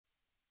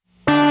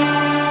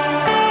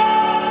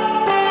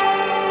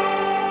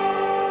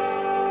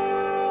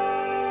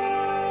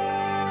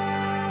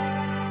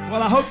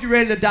hope you're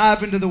ready to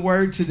dive into the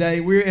Word today.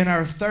 We're in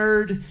our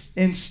third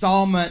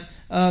installment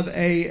of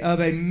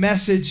a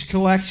message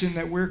collection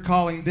that we're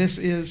calling This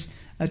Is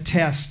a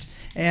Test.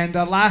 And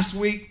last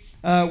week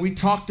we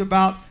talked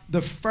about the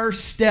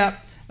first step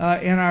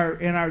in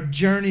our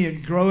journey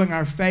in growing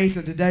our faith,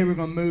 and today we're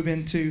going to move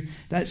into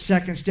that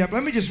second step.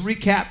 Let me just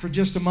recap for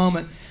just a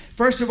moment.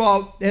 First of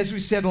all, as we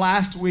said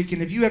last week,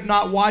 and if you have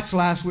not watched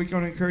last week, I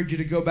want to encourage you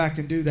to go back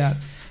and do that.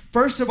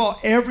 First of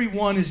all,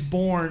 everyone is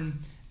born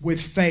with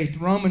faith.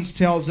 Romans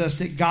tells us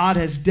that God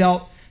has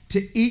dealt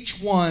to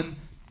each one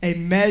a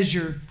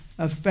measure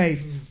of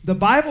faith. The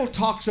Bible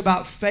talks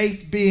about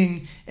faith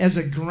being as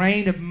a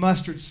grain of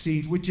mustard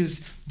seed, which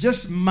is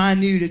just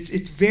minute.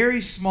 It's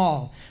very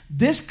small.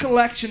 This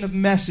collection of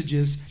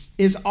messages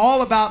is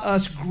all about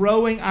us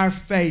growing our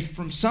faith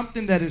from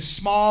something that is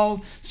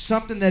small,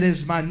 something that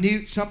is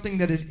minute, something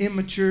that is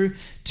immature,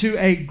 to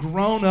a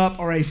grown-up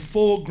or a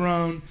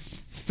full-grown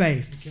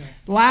faith. Okay.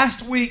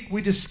 Last week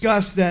we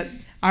discussed that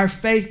our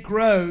faith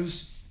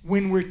grows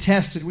when we're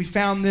tested. We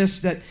found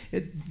this, that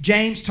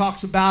James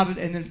talks about it,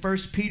 and then 1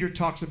 Peter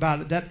talks about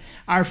it, that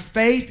our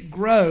faith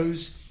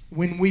grows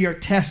when we are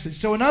tested.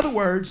 So in other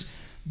words,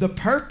 the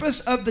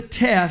purpose of the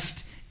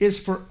test is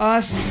for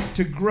us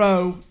to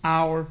grow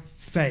our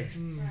faith.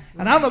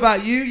 And I don't know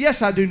about you.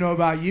 Yes, I do know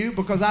about you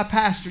because I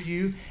pastor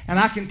you, and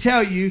I can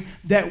tell you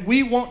that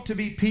we want to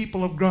be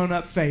people of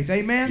grown-up faith.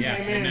 Amen? Yeah.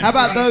 Amen. How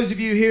about those of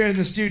you here in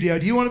the studio?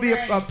 Do you want to be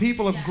a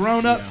people of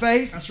grown-up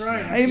faith? That's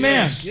right.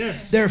 Amen.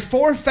 Yes. There are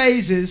 4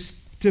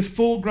 phases to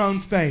full-grown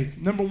faith.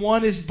 Number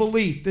 1 is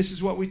belief. This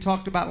is what we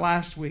talked about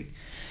last week.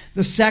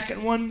 The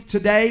second one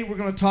today we're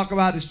going to talk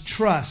about is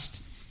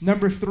trust.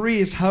 Number 3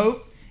 is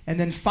hope. And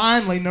then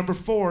finally, number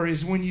 4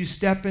 is when you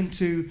step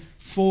into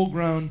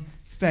full-grown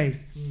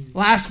faith.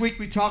 Last week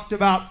we talked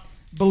about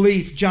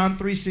belief. John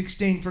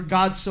 3:16, for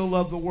God so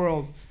loved the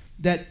world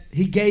that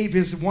he gave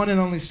his one and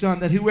only Son,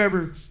 that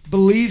whoever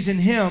believes in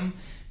him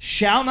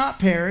shall not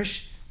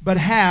perish, but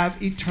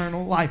have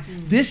eternal life.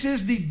 This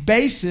is the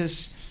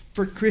basis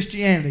for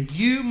Christianity.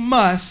 You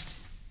must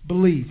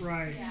believe.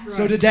 Right.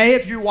 So today,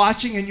 if you're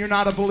watching and you're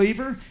not a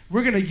believer,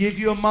 we're going to give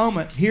you a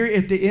moment here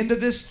at the end of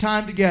this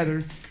time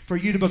together for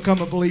you to become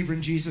a believer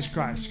in Jesus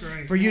Christ.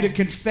 For you to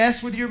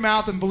confess with your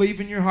mouth and believe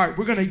in your heart.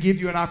 We're going to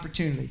give you an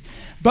opportunity.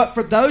 But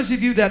for those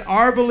of you that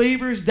are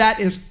believers, that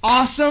is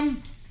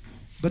awesome,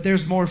 but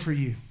there's more for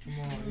you.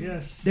 Come on.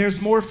 Yes. There's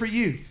more for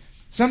you.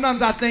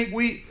 Sometimes I think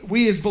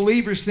we as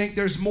believers think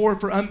there's more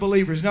for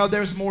unbelievers. No,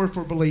 there's more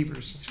for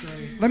believers. That's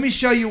great. Let me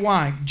show you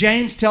why.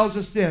 James tells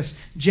us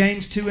this.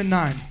 James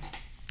 2:9.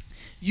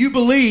 You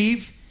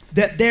believe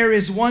that there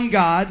is one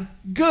God.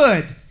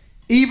 Good.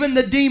 Even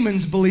the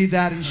demons believe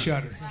that and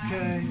shudder.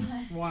 Okay.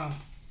 Wow.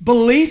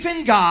 Belief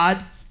in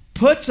God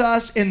puts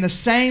us in the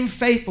same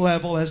faith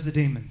level as the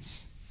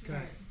demons.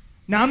 Okay.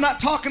 Now, I'm not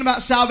talking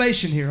about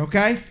salvation here,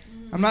 okay?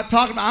 I'm not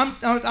talking about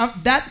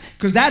that,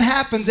 because that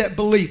happens at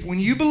belief. When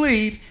you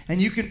believe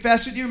and you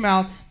confess with your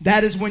mouth,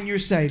 that is when you're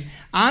saved.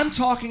 I'm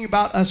talking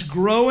about us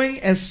growing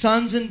as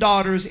sons and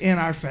daughters in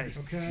our faith.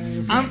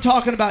 Okay. I'm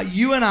talking about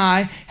you and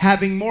I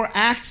having more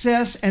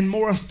access and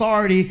more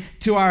authority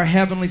to our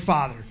Heavenly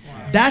Father.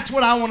 Wow. That's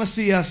what I want to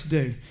see us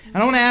do.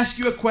 And I want to ask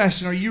you a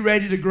question. Are you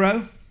ready to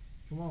grow?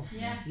 Come on.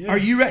 Yeah. Yes. Are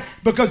you ready?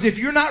 Because if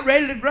you're not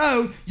ready to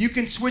grow, you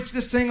can switch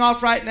this thing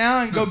off right now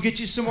and go get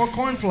you some more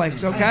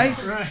cornflakes, okay?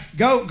 Right.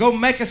 Go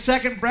make a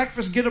second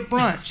breakfast, get a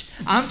brunch.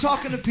 I'm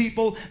talking to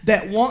people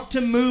that want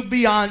to move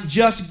beyond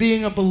just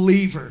being a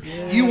believer.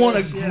 Yes, You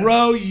want to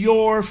grow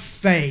your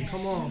faith.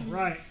 Come on.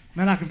 Right.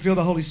 Man, I can feel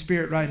the Holy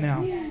Spirit right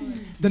now.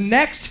 The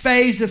next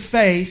phase of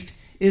faith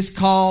is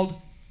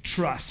called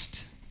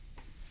trust.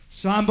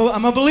 So I'm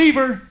a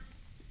believer.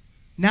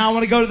 Now I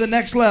want to go to the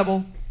next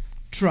level,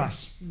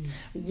 trust.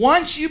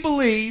 Once you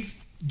believe,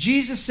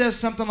 Jesus says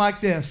something like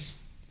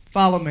this: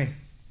 follow me.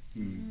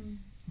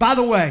 By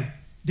the way,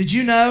 did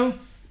you know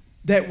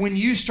that when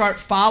you start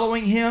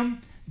following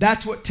him,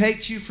 that's what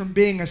takes you from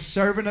being a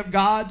servant of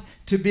God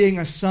to being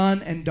a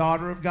son and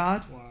daughter of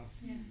God? Wow.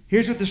 Yeah.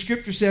 Here's what the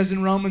scripture says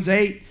in Romans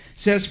 8. It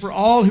says, for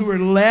all who are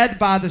led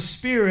by the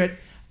Spirit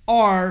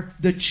are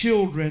the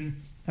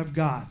children of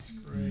God.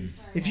 Great.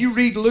 If you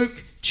read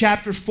Luke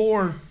chapter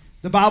 4,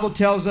 the Bible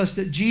tells us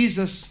that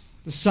Jesus,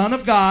 the Son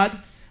of God,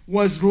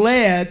 was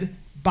led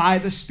by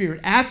the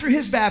Spirit. After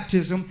his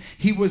baptism,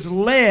 he was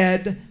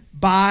led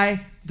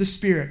by the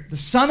Spirit. The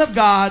Son of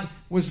God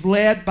was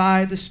led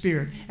by the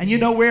Spirit. And you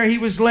know where he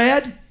was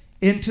led?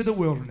 Into the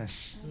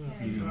wilderness.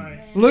 Okay. Right.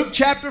 Luke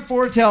chapter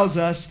 4 tells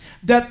us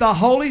that the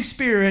Holy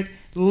Spirit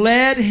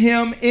led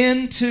him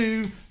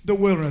into the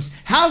wilderness.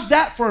 How's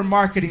that for a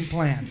marketing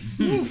plan?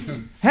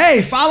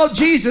 Hey, follow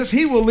Jesus.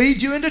 He will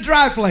lead you into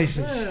dry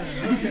places.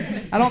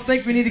 Okay. I don't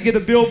think we need to get a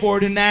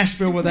billboard in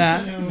Nashville with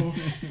that. No.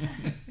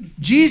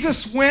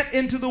 Jesus went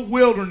into the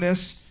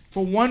wilderness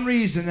for one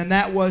reason, and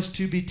that was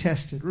to be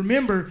tested.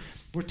 Remember,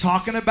 we're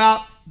talking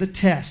about the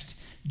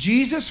test.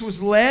 Jesus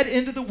was led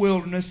into the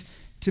wilderness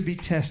to be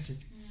tested.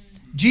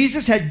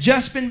 Jesus had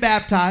just been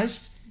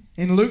baptized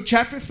in Luke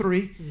chapter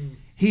 3.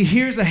 He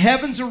hears the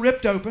heavens are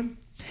ripped open.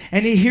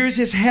 And he hears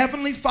his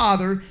heavenly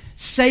Father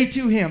say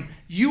to him,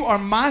 "You are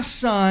my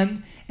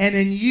son, and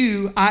in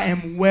you I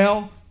am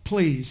well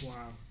pleased."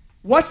 Wow.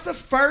 What's the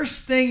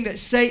first thing that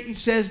Satan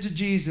says to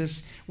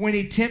Jesus when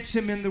he tempts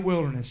him in the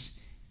wilderness?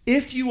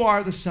 "If you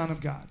are the Son of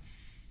God."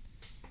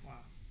 Wow.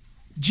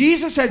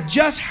 Jesus had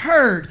just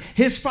heard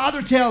his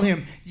Father tell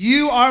him,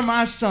 "You are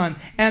my son."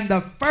 And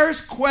the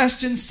first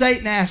question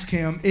Satan asked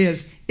him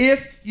is,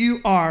 "If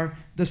you are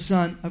the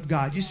Son of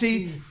God." You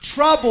see,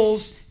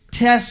 troubles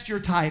test your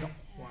title.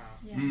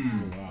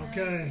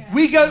 Okay.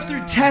 We go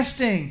through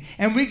testing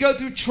and we go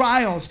through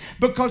trials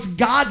because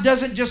God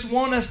doesn't just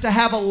want us to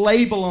have a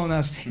label on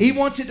us. He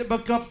wants it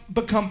to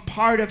become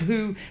part of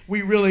who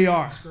we really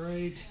are. That's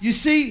great. You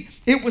see,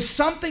 it was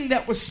something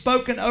that was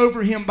spoken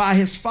over him by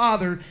his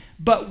Father,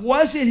 but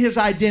was it his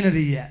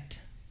identity yet?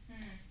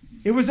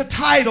 It was a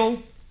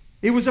title,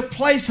 it was a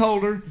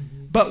placeholder,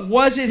 but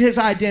was it his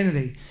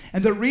identity?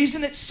 And the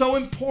reason it's so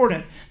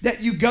important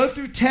that you go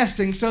through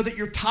testing so that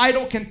your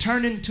title can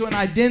turn into an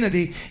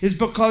identity is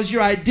because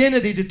your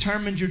identity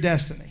determines your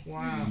destiny.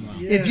 Wow.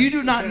 If you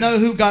do not know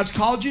who God's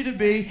called you to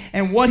be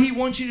and what he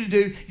wants you to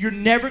do, you're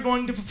never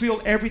going to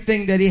fulfill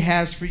everything that he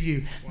has for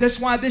you. That's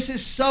why this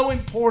is so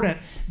important.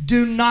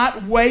 Do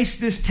not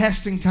waste this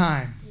testing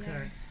time.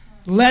 Okay.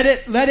 Let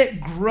it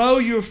grow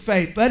your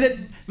faith. Let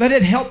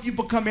it help you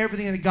become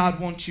everything that God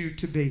wants you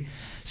to be.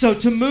 So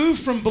to move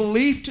from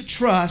belief to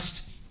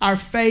trust, our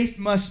faith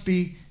must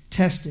be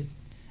tested.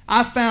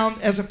 I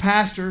found as a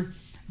pastor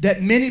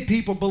that many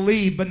people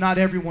believe, but not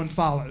everyone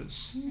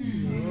follows.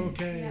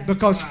 Okay.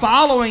 Because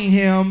following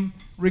him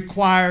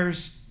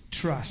requires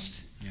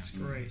trust. That's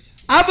great.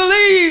 I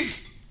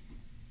believe,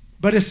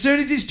 but as soon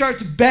as he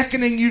starts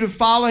beckoning you to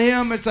follow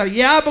him, it's like,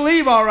 yeah, I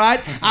believe, all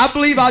right. I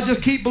believe I'll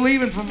just keep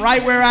believing from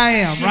right where I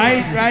am,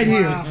 right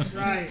here. Wow.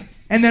 Right.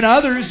 And then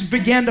others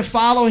begin to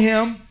follow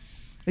him.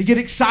 They get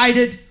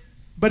excited.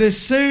 But as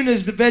soon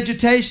as the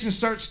vegetation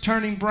starts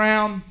turning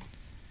brown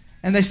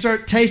and they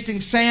start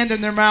tasting sand in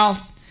their mouth,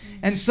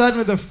 and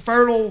suddenly the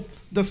fertile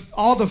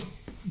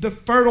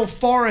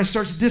forest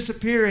starts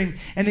disappearing,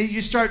 and then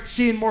you start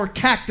seeing more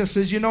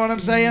cactuses, you know what I'm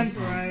saying?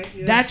 Right.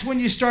 Yes. That's when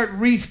you start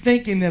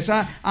rethinking this.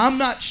 I'm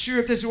not sure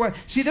if this is right.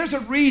 See, there's a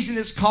reason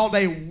it's called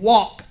a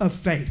walk of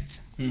faith.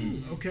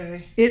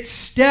 Okay. It's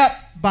step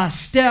by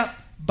step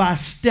by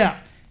step,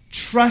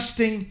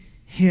 trusting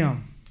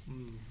him.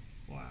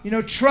 Wow. You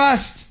know,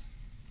 trust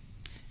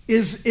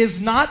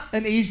is not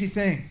an easy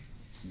thing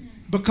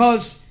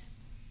because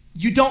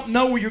you don't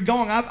know where you're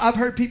going. I've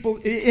heard people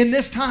in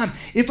this time,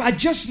 if I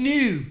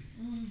knew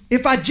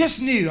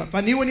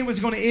when it was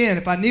going to end,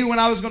 if I knew when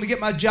I was going to get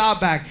my job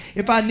back,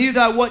 if I knew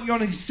that I wasn't going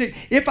to get sick,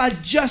 if I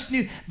just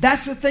knew.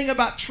 That's the thing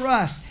about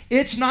trust.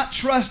 It's not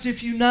trust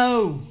if you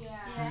know.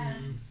 Yeah.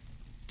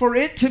 For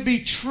it to be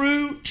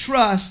true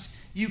trust,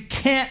 you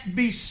can't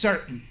be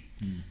certain.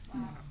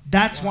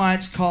 That's why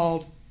it's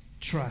called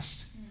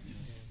trust.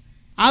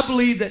 I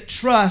believe that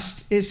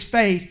trust is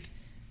faith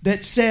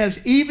that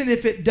says, even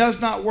if it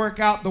does not work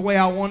out the way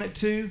I want it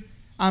to,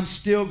 I'm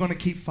still going to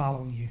keep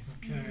following you.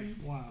 Okay.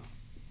 Wow.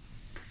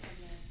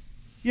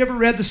 You ever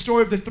read the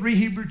story of the 3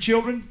 Hebrew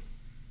children?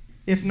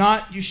 If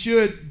not, you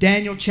should.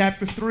 Daniel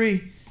chapter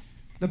 3.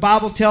 The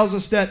Bible tells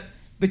us that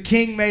the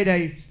king made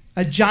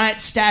a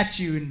giant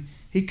statue, and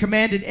he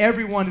commanded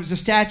everyone, it was a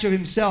statue of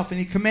himself, and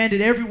he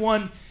commanded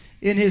everyone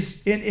in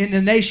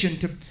the nation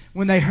to,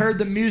 when they heard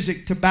the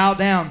music, to bow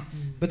down.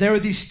 But there were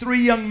these 3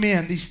 young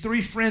men, these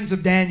 3 friends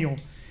of Daniel,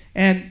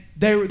 and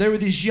they were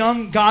these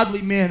young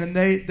godly men, and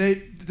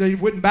they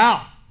wouldn't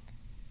bow.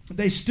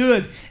 They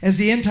stood as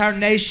the entire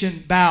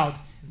nation bowed.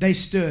 They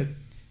stood.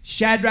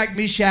 Shadrach,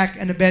 Meshach,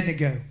 and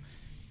Abednego.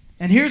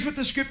 And here's what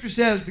the scripture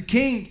says. The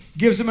king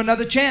gives them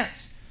another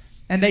chance.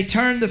 And they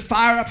turned the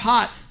fire up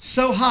hot,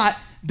 so hot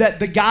that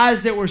the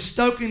guys that were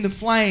stoking the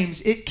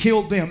flames, it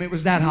killed them. It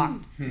was that hot.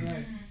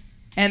 Right.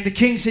 And the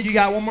king said, you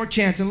got one more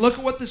chance. And look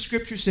at what the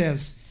scripture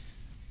says.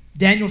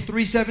 Daniel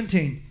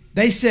 3:17.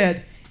 They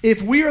said,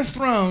 if we are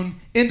thrown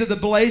into the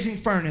blazing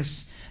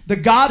furnace, the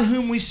God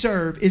whom we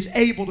serve is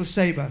able to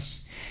save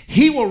us.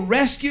 He will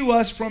rescue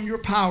us from your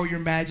power, your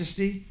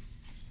majesty.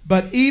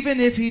 But even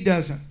if he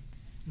doesn't,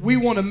 we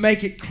want to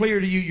make it clear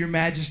to you, your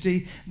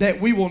majesty, that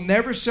we will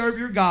never serve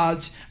your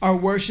gods or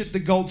worship the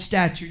gold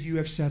statue you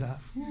have set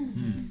up.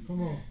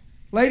 Come on.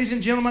 Ladies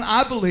and gentlemen,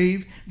 I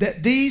believe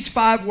that these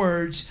 5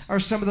 words are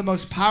some of the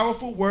most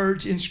powerful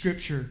words in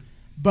Scripture.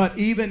 But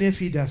even if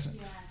he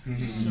doesn't.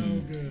 So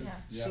good.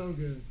 Yeah. So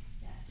good.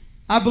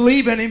 Yes. I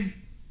believe in him,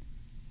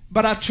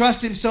 but I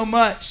trust him so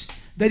much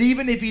that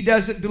even if he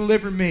doesn't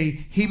deliver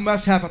me, he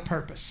must have a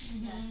purpose.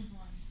 Yes.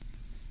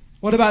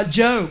 What about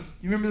Job?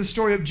 You remember the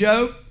story of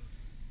Job?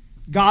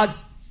 God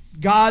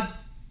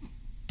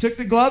took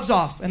the gloves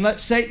off and let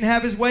Satan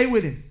have his way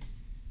with him.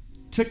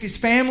 Took his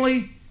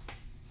family,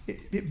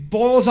 it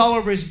boils all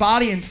over his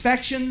body,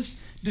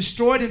 infections,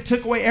 destroyed and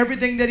took away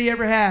everything that he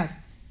ever had.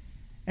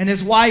 And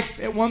his wife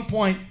at one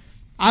point,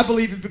 I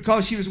believe it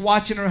because she was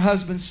watching her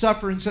husband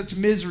suffer in such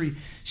misery.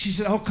 She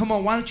said, oh, come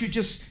on, why don't you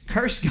just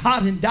curse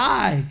God and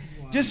die?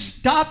 Wow. Just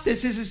stop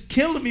this. This is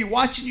killing me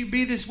watching you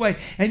be this way.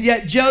 And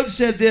yet Job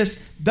said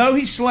this, though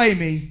he slay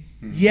me,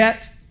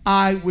 yet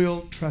I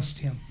will trust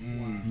him.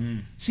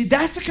 See,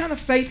 that's the kind of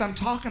faith I'm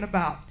talking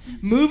about.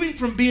 Moving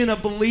from being a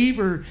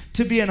believer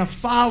to being a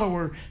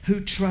follower who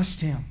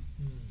trusts him.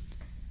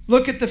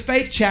 Look at the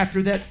faith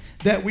chapter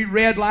that we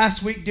read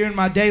last week during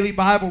my daily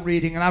Bible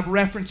reading, and I've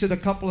referenced it a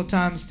couple of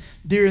times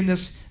during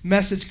this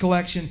message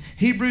collection.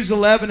 Hebrews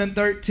 11 and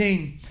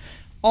 13.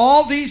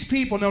 All these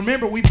people, now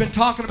remember, we've been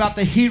talking about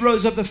the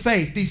heroes of the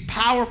faith, these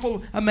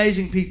powerful,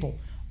 amazing people.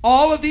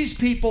 All of these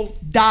people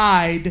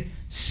died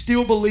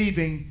still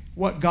believing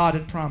what God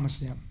had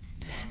promised them.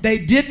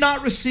 They did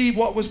not receive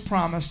what was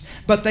promised,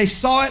 but they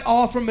saw it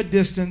all from a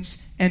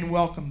distance and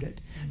welcomed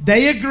it.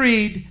 They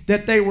agreed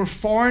that they were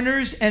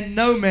foreigners and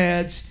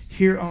nomads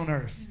here on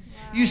earth.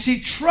 You see,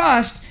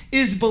 trust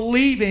is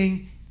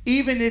believing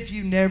even if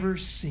you never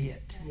see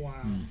it. Wow.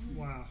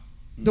 Wow.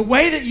 The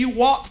way that you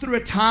walk through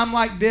a time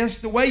like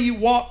this, the way you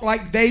walk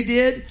like they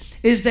did,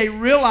 is they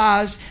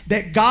realized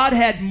that God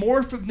had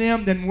more for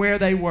them than where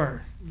they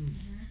were.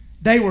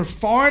 They were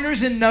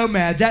foreigners and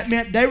nomads. That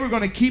meant they were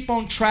going to keep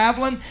on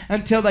traveling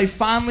until they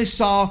finally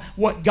saw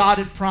what God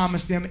had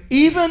promised them.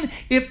 Even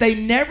if they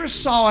never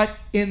saw it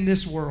in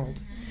this world,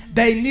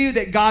 they knew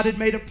that God had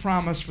made a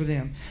promise for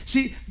them.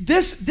 See,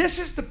 this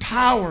is the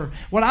power,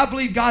 what I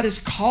believe God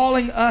is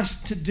calling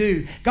us to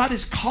do. God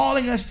is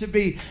calling us to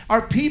be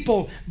our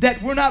people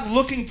that we're not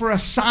looking for a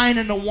sign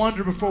and a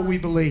wonder before we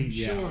believe.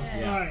 Sure.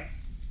 Right.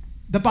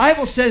 The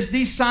Bible says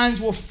these signs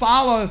will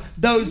follow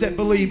those that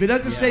believe. It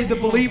doesn't say the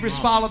believers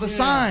follow the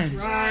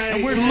signs. Right.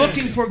 And we're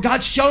looking for,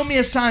 God, show me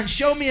a sign,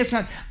 show me a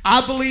sign.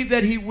 I believe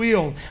that he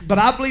will. But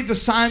I believe the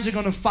signs are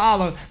going to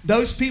follow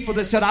those people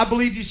that said, I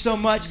believe you so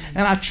much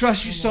and I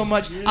trust you so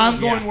much.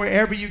 I'm going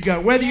wherever you go.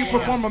 Whether you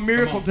perform a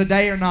miracle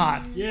today or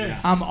not,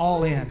 I'm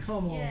all in.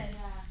 Come on.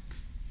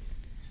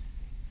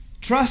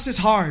 Trust is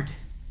hard.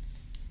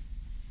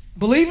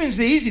 Believing is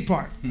the easy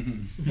part.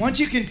 Once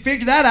you can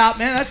figure that out,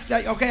 man,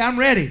 okay, I'm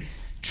ready.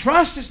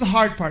 Trust is the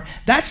hard part.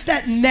 That's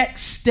that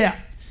next step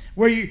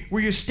where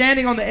you're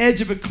standing on the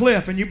edge of a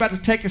cliff and you're about to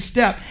take a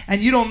step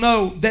and you don't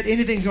know that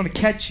anything's going to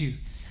catch you.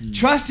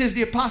 Trust is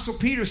the Apostle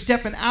Peter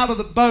stepping out of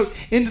the boat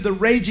into the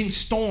raging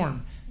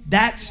storm.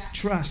 That's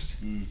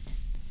trust.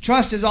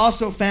 Trust is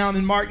also found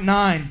in Mark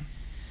 9,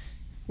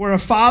 where a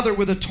father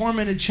with a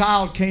tormented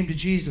child came to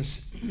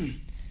Jesus.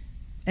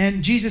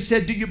 And Jesus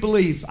said, do you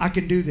believe I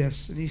can do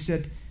this? And he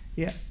said,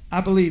 yeah,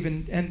 I believe.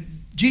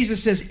 And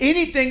Jesus says,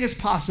 anything is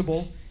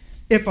possible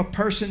if a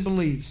person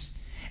believes.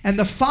 And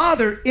the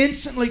father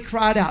instantly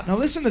cried out. Now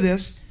listen to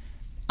this.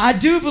 I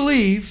do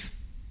believe,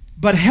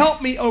 but help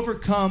me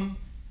overcome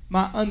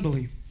my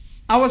unbelief.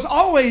 I was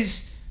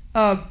always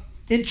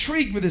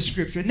intrigued with this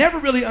scripture. Never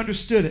really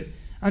understood it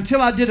until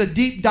I did a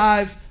deep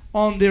dive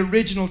on the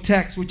original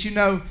text, which you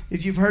know,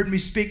 if you've heard me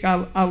speak,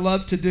 I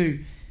love to do.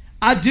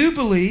 I do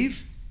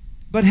believe,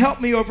 but help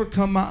me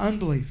overcome my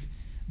unbelief.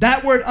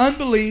 That word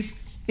unbelief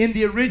in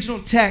the original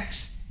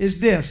text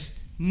is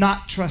this,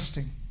 not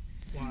trusting.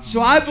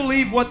 So I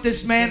believe what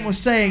this man was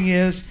saying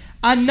is,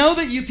 I know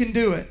that you can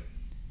do it,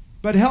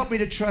 but help me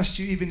to trust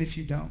you even if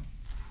you don't.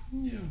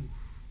 Yeah.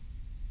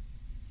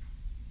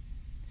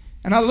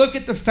 And I look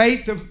at the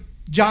faith of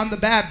John the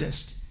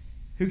Baptist,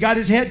 who got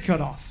his head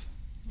cut off.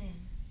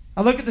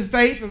 I look at the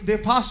faith of the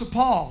Apostle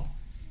Paul,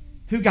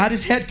 who got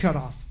his head cut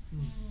off.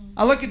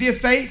 I look at the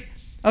faith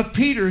of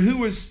Peter, who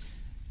was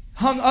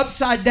hung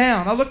upside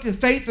down. I look at the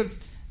faith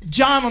of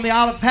John on the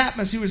Isle of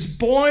Patmos, who was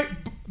boiled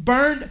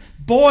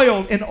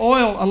in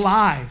oil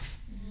alive,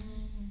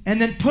 and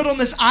then put on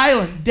this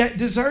island,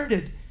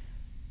 deserted.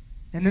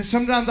 And then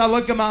sometimes I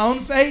look at my own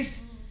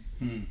faith,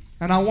 and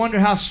I wonder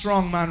how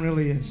strong mine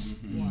really is.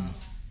 Wow.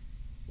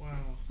 Wow.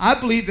 I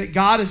believe that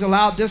God has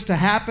allowed this to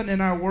happen in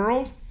our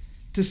world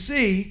to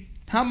see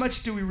how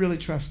much do we really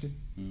trust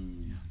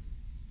him.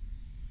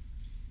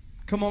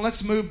 Come on,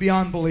 let's move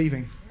beyond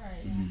believing.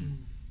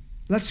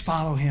 Let's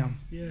follow him.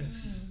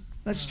 Yes.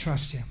 Let's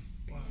trust him.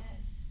 Wow.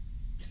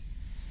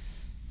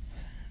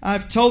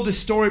 I've told this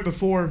story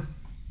before,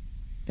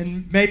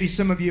 and maybe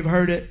some of you have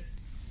heard it,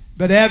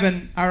 but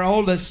Evan, our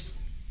oldest,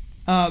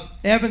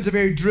 Evan's a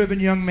very driven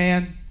young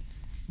man.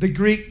 The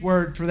Greek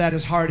word for that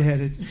is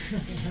hard-headed.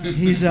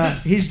 He's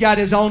got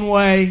his own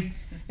way,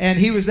 and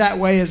he was that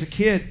way as a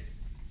kid.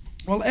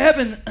 Well,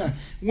 Evan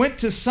went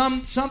to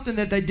something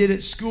that they did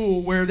at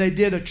school where they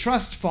did a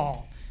trust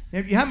fall.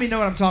 How many know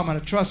what I'm talking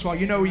about, a trust fall?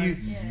 You know where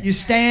you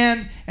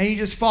stand and you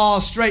just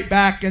fall straight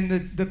back and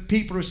the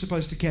people are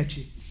supposed to catch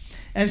you.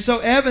 And so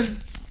Evan,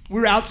 we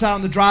were outside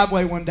on the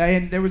driveway one day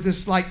and there was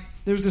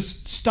this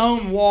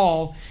stone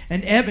wall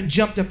and Evan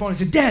jumped up on it and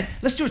said, Dad,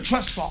 let's do a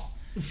trust fall.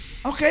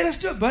 Okay, let's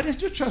do it, buddy. Let's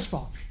do a trust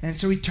fall. And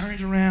so he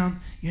turns around,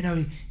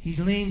 he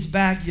leans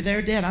back. You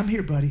there, Dad? I'm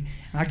here, buddy.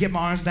 And I get my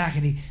arms back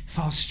and he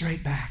falls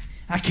straight back.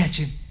 I catch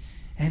him.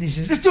 And he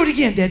says, let's do it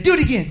again, Dad. Do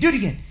it again. Do it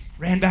again.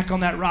 Ran back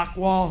on that rock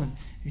wall and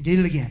he did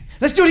it again.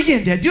 Let's do it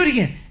again, Dad. Do it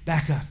again.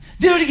 Back up.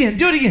 Do it again.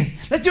 Do it again.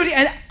 Let's do it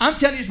again. And I'm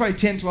telling you, it's probably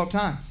 10, 12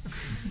 times.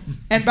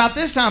 And about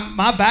this time,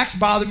 my back's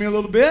bothering me a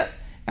little bit.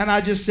 And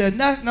I just said,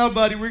 no,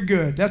 buddy, we're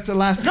good. That's the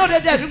last. No,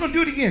 Dad, we're going to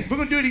do it again. We're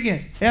going to do it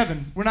again.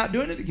 Evan, we're not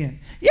doing it again.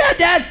 Yeah,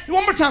 Dad,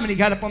 one more time. And he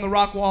got up on the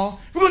rock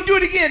wall. We're going to do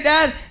it again,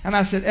 Dad. And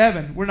I said,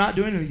 Evan, we're not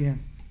doing it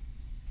again.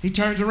 He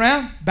turns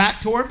around, back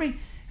toward me.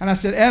 And I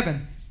said,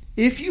 Evan,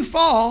 if you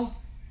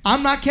fall,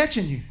 I'm not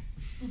catching you.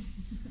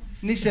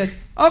 And he said,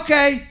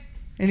 okay.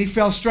 And he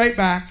fell straight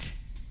back.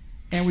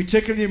 And we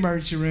took him to the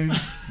emergency room.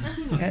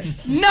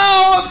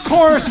 No, of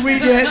course we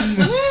didn't.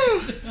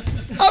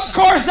 Of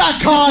course I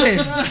caught him.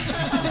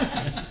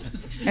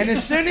 And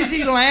as soon as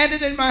he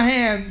landed in my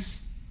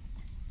hands,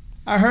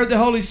 I heard the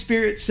Holy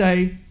Spirit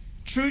say,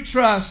 true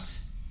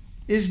trust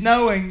is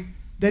knowing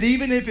that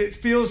even if it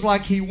feels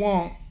like he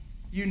won't,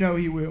 you know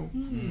he will.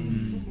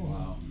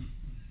 Wow.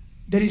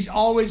 That he's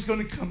always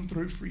going to come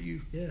through for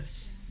you.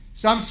 Yes.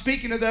 So I'm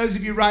speaking to those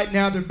of you right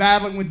now that are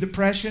battling with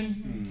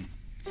depression.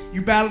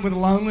 You're battling with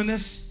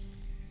loneliness.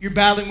 You're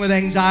battling with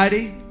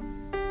anxiety.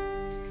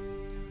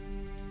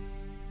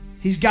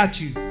 He's got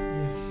you.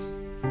 Yes.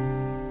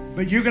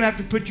 But you're going to have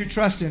to put your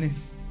trust in him.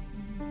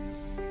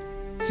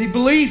 See,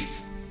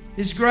 belief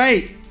is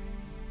great.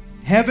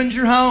 Heaven's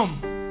your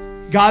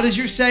home. God is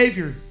your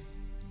Savior.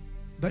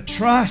 But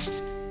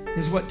trust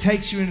is what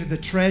takes you into the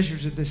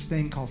treasures of this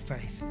thing called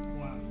faith.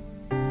 Wow.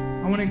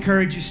 I want to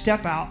encourage you,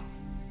 step out.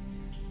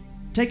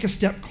 Take a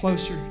step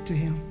closer to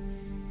him.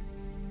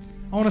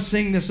 I want to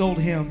sing this old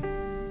hymn.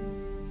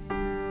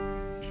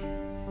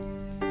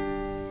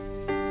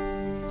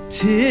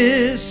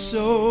 'Tis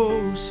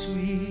so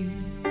sweet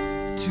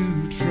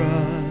to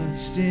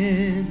trust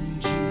in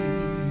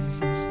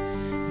Jesus,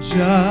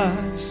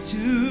 just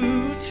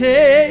to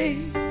take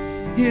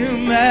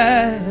him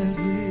at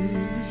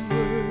his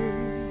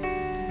word,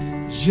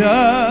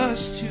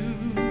 just to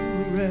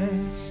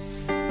rest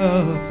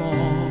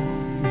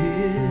upon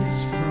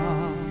his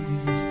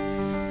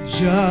promise,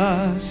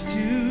 just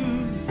to,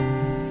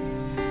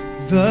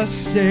 thus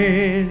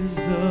says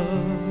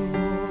the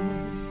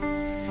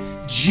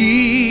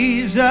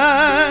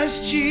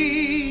Jesus,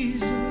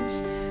 Jesus,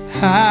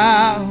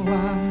 how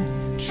I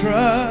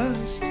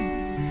trust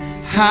him,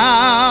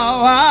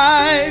 how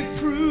I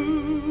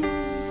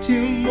proved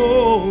him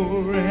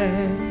more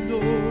and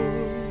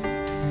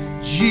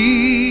more.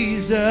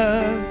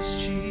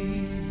 Jesus,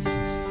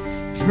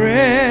 Jesus,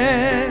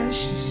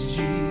 precious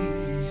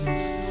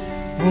Jesus,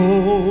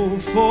 oh,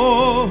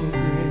 for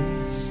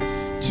grace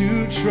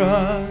to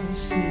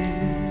trust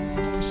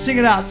him. Sing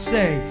it out,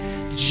 say,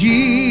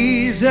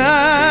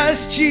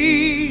 Jesus,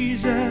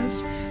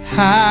 Jesus,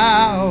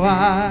 how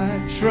I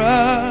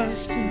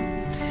trust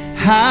him,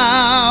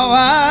 how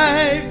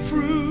I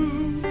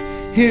prove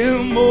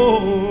him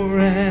more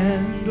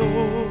and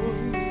more.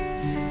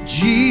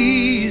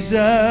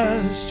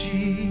 Jesus,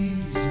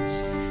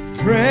 Jesus,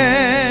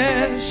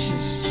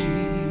 precious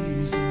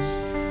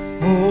Jesus,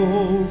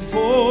 oh,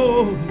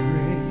 for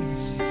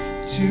grace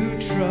to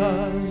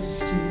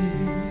trust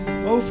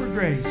him. Oh, for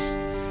grace.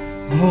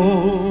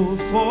 Oh,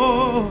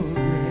 for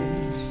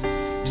grace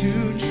to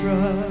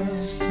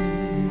trust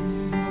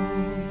him.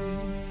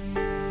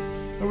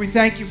 Lord, we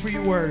thank you for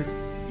your word.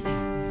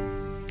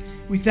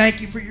 We thank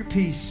you for your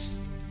peace.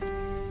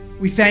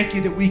 We thank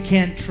you that we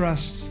can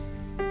trust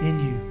in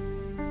you.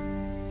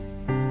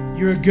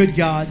 You're a good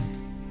God,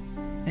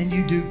 and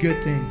you do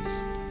good things.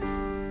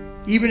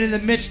 Even in the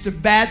midst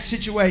of bad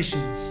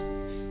situations,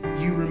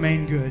 you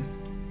remain good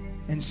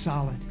and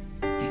solid.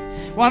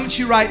 Why don't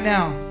you right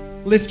now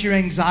lift your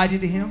anxiety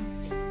to him?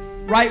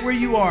 Right where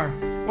you are.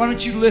 Why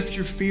don't you lift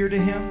your fear to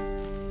him?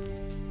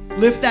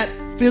 Lift that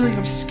feeling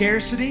of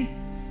scarcity.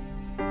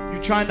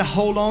 You're trying to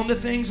hold on to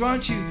things. Why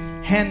don't you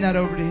hand that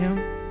over to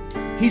him?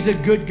 He's a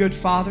good, good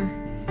Father.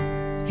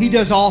 He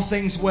does all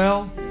things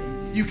well.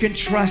 You can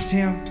trust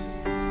him.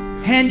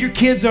 Hand your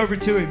kids over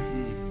to him.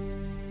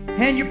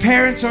 Hand your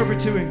parents over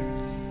to him.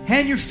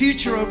 Hand your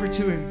future over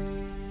to him.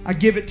 I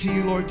give it to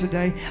you, Lord,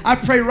 today. I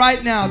pray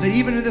right now that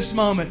even in this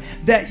moment,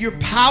 that your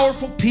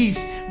powerful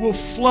peace will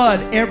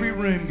flood every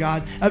room,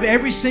 God, of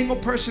every single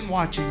person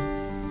watching.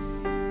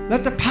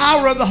 Let the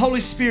power of the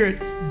Holy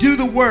Spirit do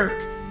the work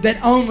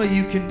that only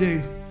you can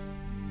do.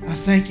 I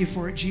thank you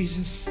for it,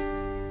 Jesus.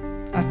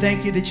 I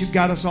thank you that you've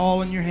got us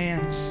all in your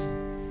hands.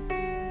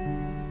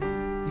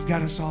 You've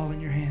got us all in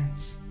your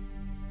hands.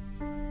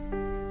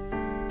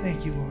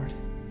 Thank you, Lord.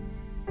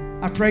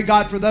 I pray,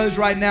 God, for those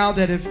right now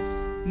that have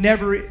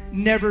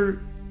never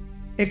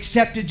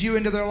accepted you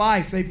into their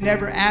life. They've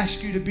never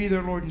asked you to be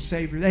their Lord and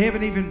Savior. They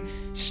haven't even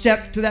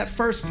stepped to that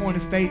first point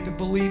of faith of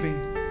believing.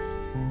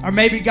 Or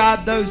maybe,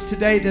 God, those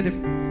today that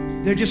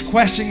they're just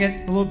questioning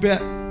it a little bit.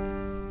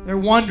 They're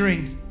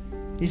wondering,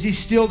 is he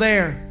still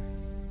there?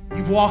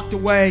 You've walked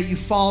away. You've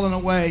fallen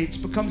away. It's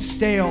become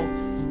stale.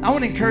 I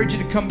want to encourage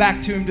you to come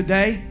back to him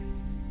today.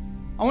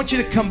 I want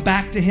you to come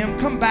back to him.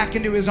 Come back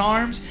into his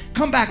arms.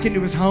 Come back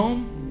into his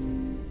home.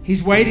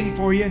 He's waiting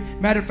for you.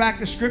 Matter of fact,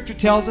 the scripture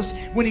tells us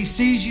when he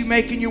sees you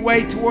making your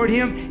way toward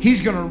him,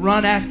 he's going to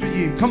run after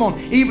you. Come on.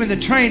 Even the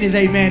train is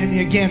amening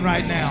me again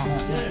right now.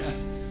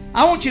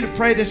 I want you to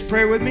pray this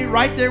prayer with me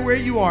right there where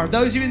you are.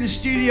 Those of you in the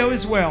studio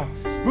as well.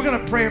 We're going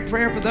to pray a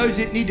prayer for those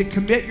that need to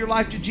commit your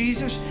life to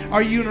Jesus.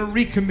 Are you going to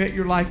recommit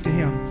your life to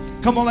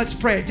Him? Come on, let's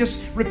pray it.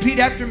 Just repeat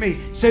after me.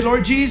 Say,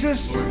 Lord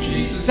Jesus,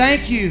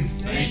 thank you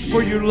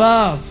for your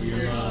love.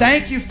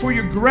 Thank you for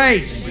your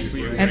grace.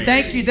 And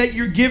thank you that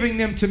you're giving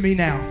them to me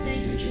now.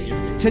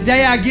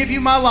 Today I give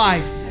you my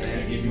life.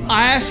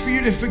 I ask for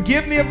you to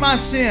forgive me of my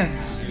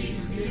sins.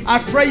 I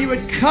pray you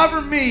would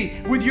cover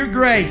me with your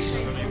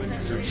grace.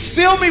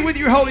 Fill me with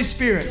your Holy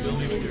Spirit.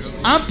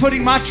 I'm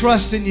putting my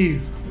trust in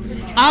you.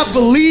 I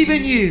believe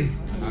in you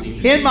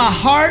in my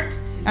heart,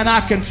 and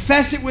I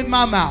confess it with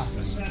my mouth.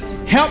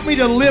 Help me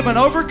to live an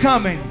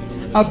overcoming,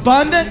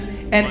 abundant,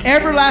 and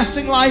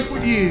everlasting life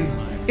with you.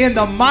 In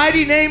the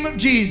mighty name of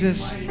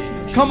Jesus.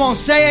 Come on,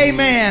 say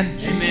amen.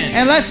 Amen.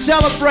 And let's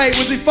celebrate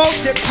with the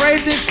folks that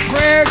prayed this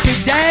prayer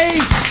today.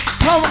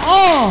 Come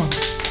on.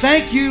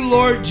 Thank you,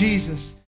 Lord Jesus.